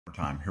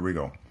Time. Here we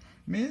go.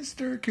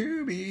 Mr.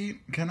 Kubi,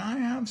 can I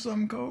have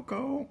some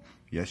cocoa?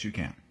 Yes, you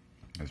can.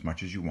 As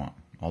much as you want.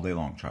 All day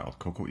long, child.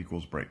 Cocoa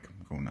equals break.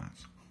 Go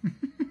nuts.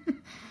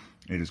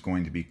 It is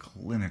going to be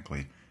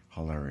clinically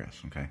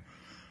hilarious, okay?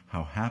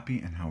 How happy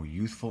and how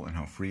youthful and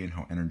how free and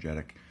how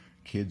energetic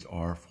kids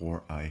are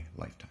for a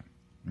lifetime.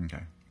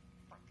 Okay.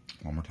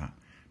 One more time.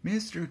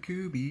 Mr.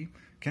 Kubi,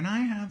 can I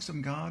have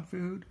some God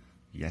food?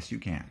 Yes, you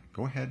can.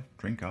 Go ahead,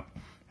 drink up,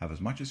 have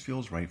as much as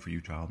feels right for you,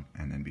 child,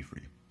 and then be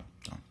free.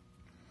 So,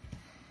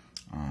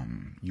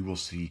 you will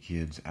see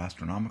kids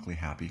astronomically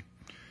happy,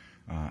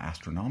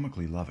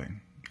 astronomically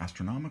loving,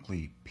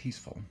 astronomically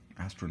peaceful,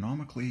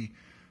 astronomically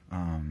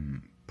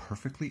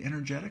perfectly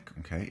energetic.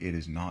 Okay, it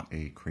is not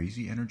a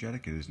crazy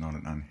energetic. It is not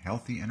an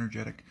unhealthy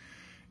energetic.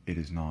 It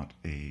is not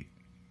a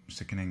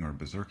sickening or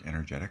berserk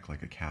energetic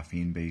like a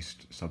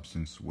caffeine-based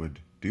substance would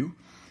do.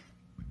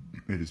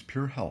 It is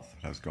pure health.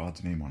 It has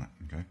God's name on it.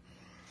 Okay.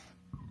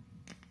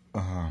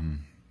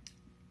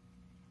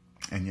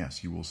 And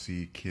yes, you will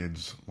see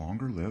kids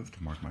longer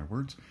lived. Mark my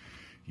words.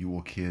 You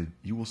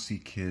will see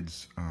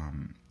kids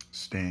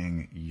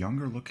staying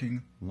younger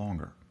looking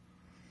longer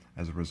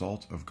as a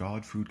result of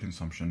God food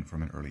consumption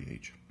from an early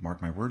age.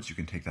 Mark my words. You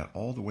can take that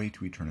all the way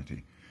to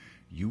eternity.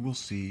 You will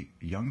see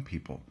young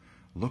people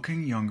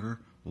looking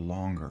younger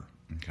longer.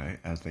 Okay,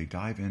 as they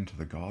dive into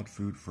the God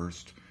food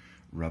first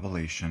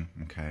revelation.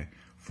 Okay,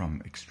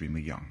 from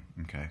extremely young.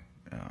 Okay,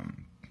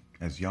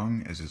 as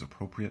young as is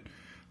appropriate.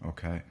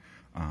 Okay.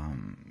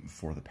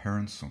 For the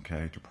parents,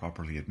 okay, to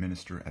properly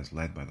administer as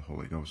led by the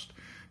Holy Ghost.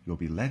 You'll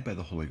be led by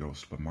the Holy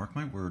Ghost, but mark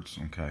my words,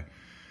 okay,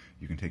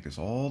 you can take this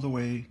all the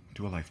way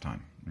to a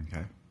lifetime,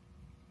 okay?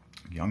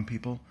 Young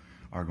people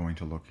are going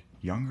to look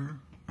younger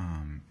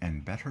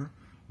and better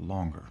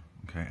longer,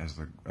 okay, as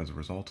a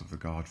result of the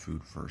God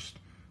food first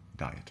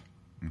diet,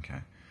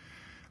 okay?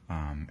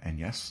 And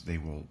yes, they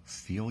will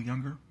feel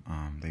younger,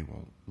 they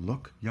will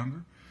look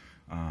younger,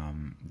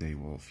 they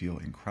will feel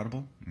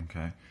incredible,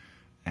 okay?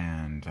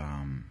 And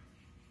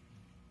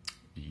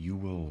you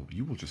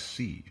will just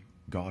see,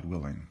 God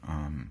willing,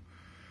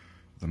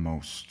 the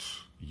most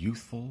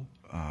youthful,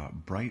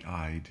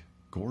 bright-eyed,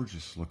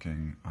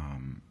 gorgeous-looking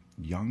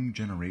young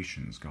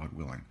generations, God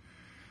willing,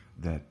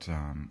 that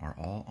are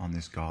all on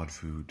this God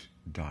food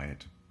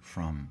diet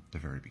from the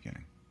very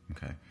beginning.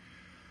 Okay,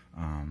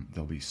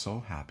 they'll be so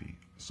happy,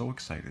 so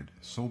excited,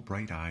 so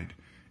bright-eyed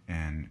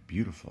and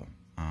beautiful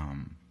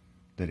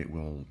that it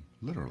will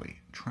literally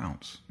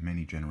trounce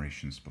many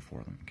generations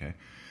before them, okay?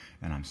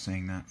 And I'm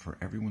saying that for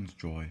everyone's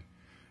joy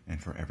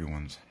and for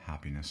everyone's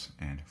happiness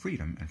and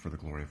freedom and for the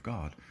glory of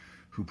God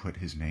who put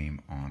his name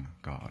on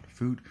God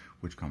food,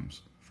 which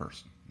comes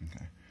first,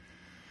 okay?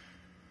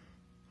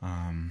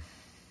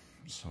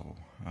 So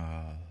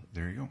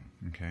there you go,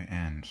 okay?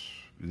 And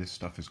this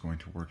stuff is going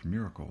to work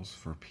miracles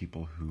for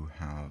people who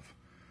have,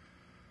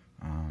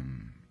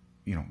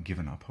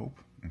 given up hope.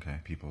 Okay,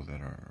 people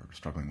that are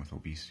struggling with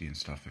obesity and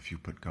stuff, if you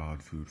put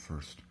God food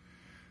first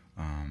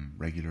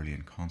regularly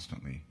and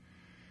constantly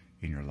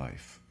in your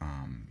life,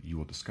 you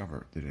will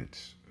discover that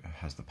it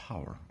has the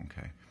power,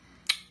 okay,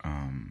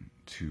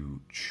 to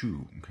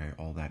chew, okay,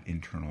 all that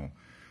internal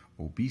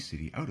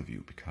obesity out of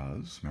you,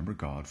 because, remember,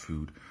 God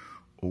food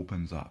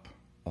opens up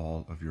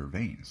all of your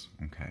veins,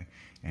 okay,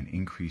 and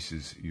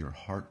increases your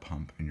heart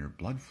pump and your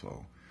blood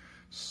flow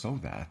so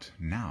that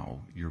now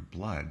your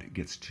blood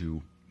gets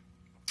to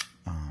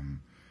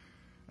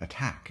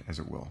attack, as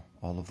it will,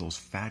 all of those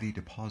fatty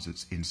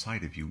deposits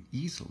inside of you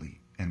easily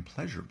and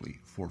pleasurably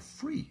for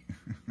free,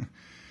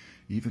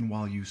 even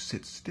while you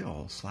sit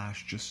still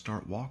 / just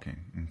start walking,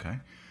 okay?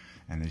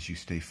 And as you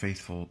stay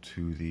faithful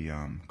to the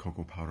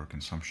cocoa powder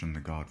consumption,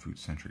 the God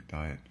food-centric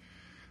diet,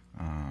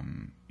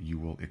 you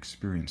will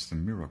experience the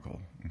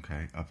miracle,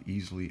 okay, of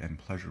easily and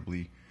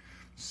pleasurably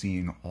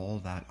seeing all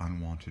that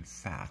unwanted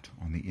fat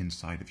on the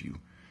inside of you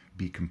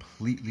be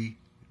completely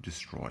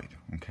destroyed,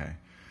 okay,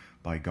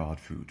 by God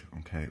food,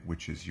 okay,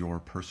 which is your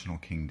personal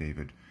King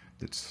David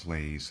that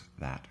slays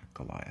that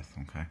Goliath,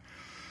 okay?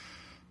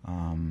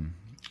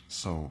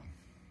 So,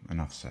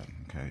 enough said,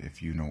 okay?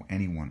 If you know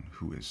anyone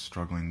who is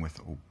struggling with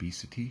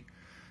obesity,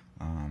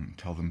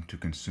 tell them to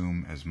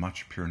consume as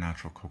much pure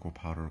natural cocoa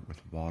powder with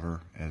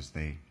water as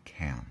they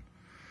can.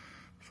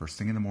 First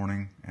thing in the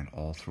morning and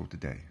all throughout the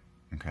day,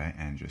 okay?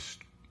 And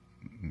just,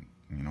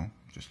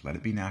 just let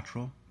it be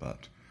natural,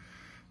 but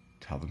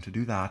tell them to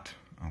do that,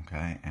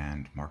 okay?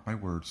 And mark my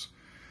words,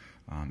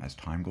 as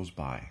time goes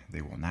by,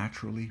 they will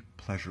naturally,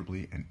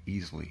 pleasurably, and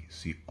easily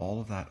see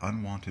all of that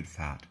unwanted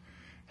fat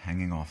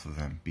hanging off of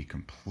them be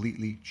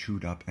completely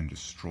chewed up and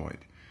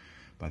destroyed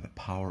by the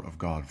power of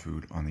God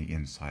food on the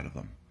inside of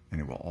them. And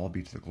it will all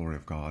be to the glory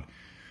of God,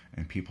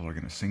 and people are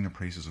going to sing the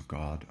praises of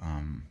God.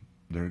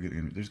 There's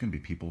going to be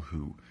people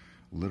who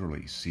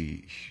literally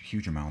see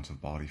huge amounts of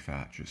body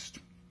fat just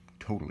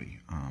totally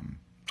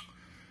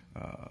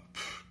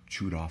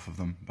chewed off of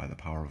them by the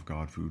power of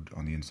God food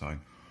on the inside.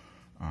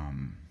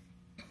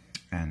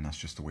 And that's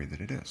just the way that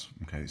it is,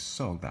 okay?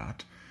 So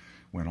that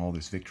when all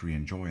this victory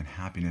and joy and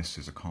happiness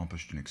is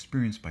accomplished and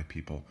experienced by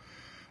people,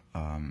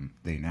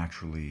 they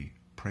naturally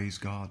praise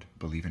God,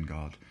 believe in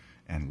God,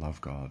 and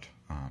love God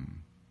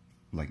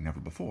like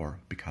never before,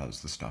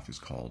 because the stuff is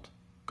called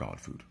God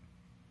food.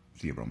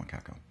 The aroma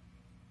cacao.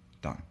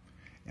 Done.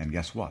 And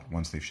guess what?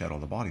 Once they've shed all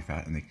the body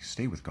fat and they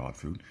stay with God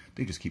food,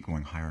 they just keep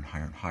going higher and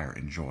higher and higher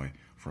in joy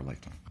for a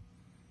lifetime.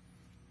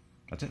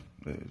 That's it.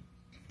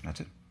 That's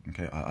it.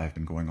 Okay, I've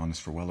been going on this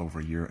for well over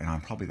a year, and I'm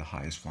probably the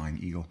highest flying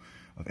eagle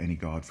of any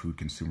God food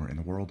consumer in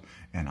the world,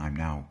 and I'm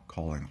now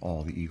calling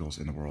all the eagles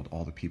in the world,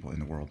 all the people in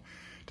the world,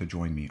 to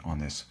join me on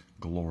this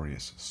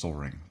glorious,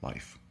 soaring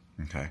life.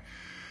 Okay?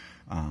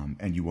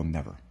 And you will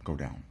never go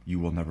down. You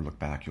will never look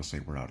back. You'll say,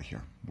 we're out of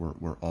here.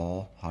 We're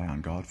all high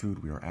on God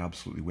food. We are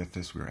absolutely with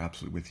this. We are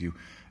absolutely with you.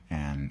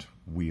 And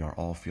we are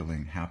all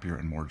feeling happier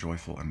and more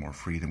joyful and more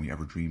free than we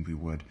ever dreamed we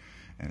would.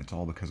 And it's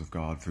all because of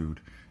God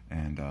food.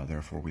 And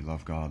therefore we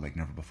love God like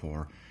never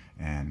before.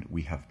 And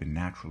we have been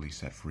naturally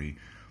set free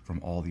from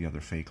all the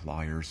other fake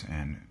liars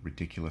and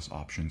ridiculous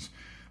options.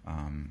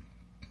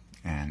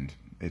 And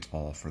it's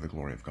all for the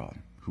glory of God,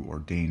 who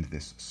ordained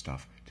this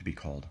stuff to be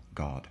called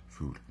God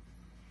food.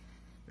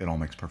 It all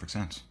makes perfect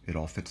sense. It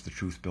all fits the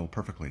truth bill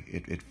perfectly.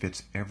 It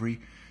fits every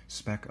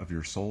speck of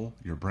your soul,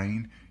 your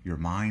brain, your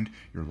mind,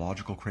 your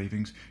logical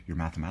cravings, your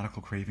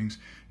mathematical cravings,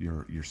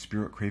 your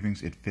spirit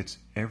cravings. It fits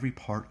every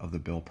part of the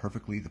bill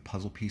perfectly. The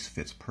puzzle piece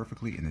fits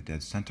perfectly in the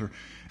dead center,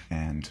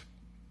 and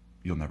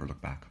you'll never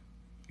look back.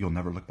 You'll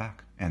never look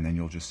back. And then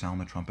you'll just sound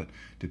the trumpet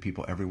to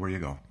people everywhere you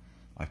go.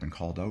 I've been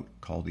called out.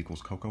 Called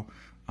equals Coco.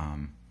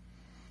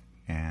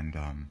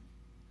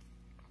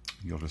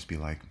 You'll just be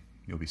like,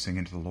 you'll be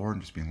singing to the Lord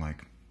and just being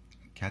like,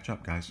 catch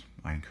up, guys.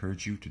 I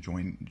encourage you to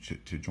join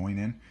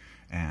in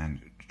and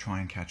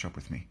try and catch up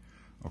with me.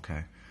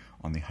 Okay,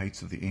 on the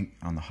heights of the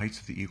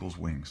eagle's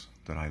wings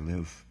that I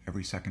live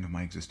every second of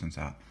my existence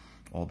at,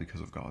 all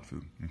because of God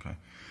food. Okay,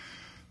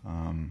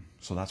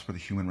 so that's where the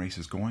human race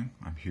is going.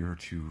 I'm here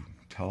to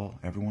tell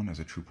everyone as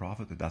a true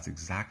prophet that that's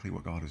exactly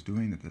what God is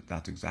doing.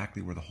 That's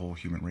exactly where the whole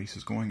human race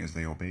is going as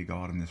they obey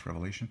God in this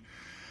revelation.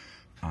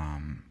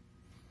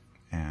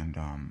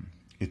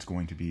 It's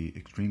going to be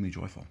extremely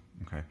joyful.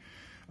 Okay.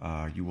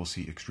 You will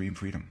see extreme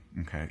freedom,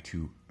 okay,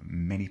 to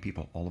many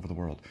people all over the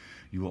world.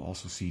 You will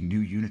also see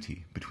new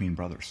unity between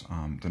brothers.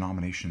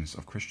 Denominations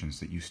of Christians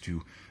that used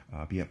to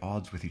be at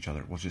odds with each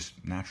other will just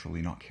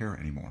naturally not care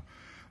anymore,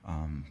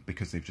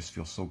 because they just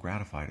feel so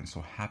gratified and so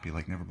happy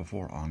like never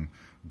before on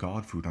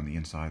God food on the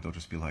inside. They'll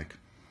just be like,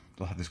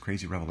 they'll have this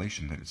crazy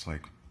revelation that it's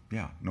like,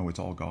 yeah, no, it's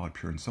all God,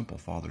 pure and simple,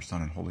 Father,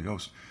 Son, and Holy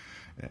Ghost.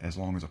 As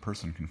long as a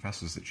person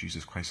confesses that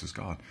Jesus Christ is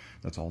God,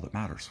 that's all that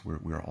matters.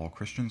 We are all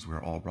Christians. We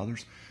are all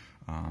brothers.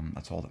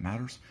 That's all that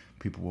matters.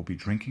 People will be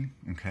drinking,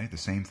 okay, the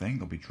same thing.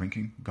 They'll be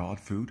drinking God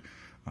food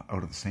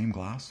out of the same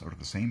glass, out of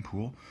the same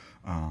pool,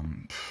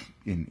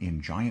 in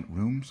giant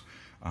rooms.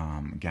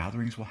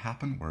 Gatherings will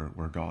happen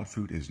where God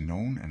food is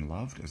known and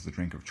loved as the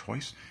drink of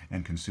choice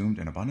and consumed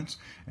in abundance.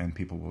 And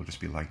people will just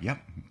be like, yep,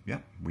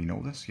 we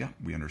know this. Yep,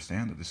 we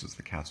understand that this is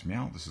the cat's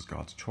meow. This is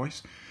God's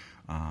choice.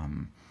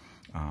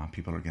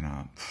 People are going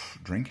to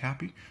drink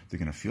happy. They're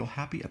going to feel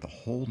happy at the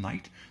whole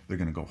night. They're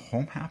going to go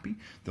home happy.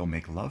 They'll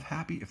make love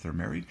happy if they're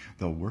married.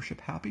 They'll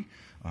worship happy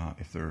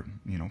if they're,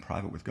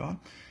 private with God.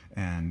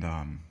 And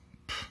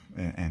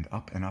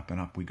up and up and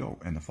up we go.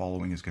 And the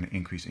following is going to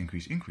increase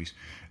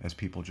as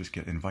people just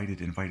get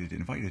invited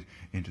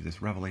into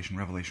this revelation,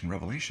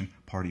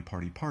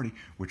 party,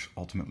 which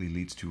ultimately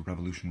leads to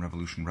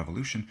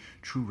revolution.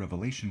 True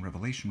revelation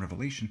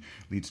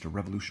leads to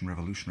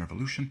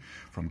revolution.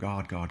 From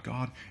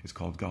God. It's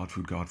called God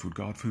food.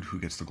 Who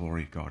gets the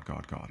glory? God.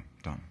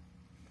 Done.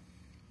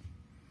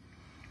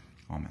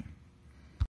 Amen.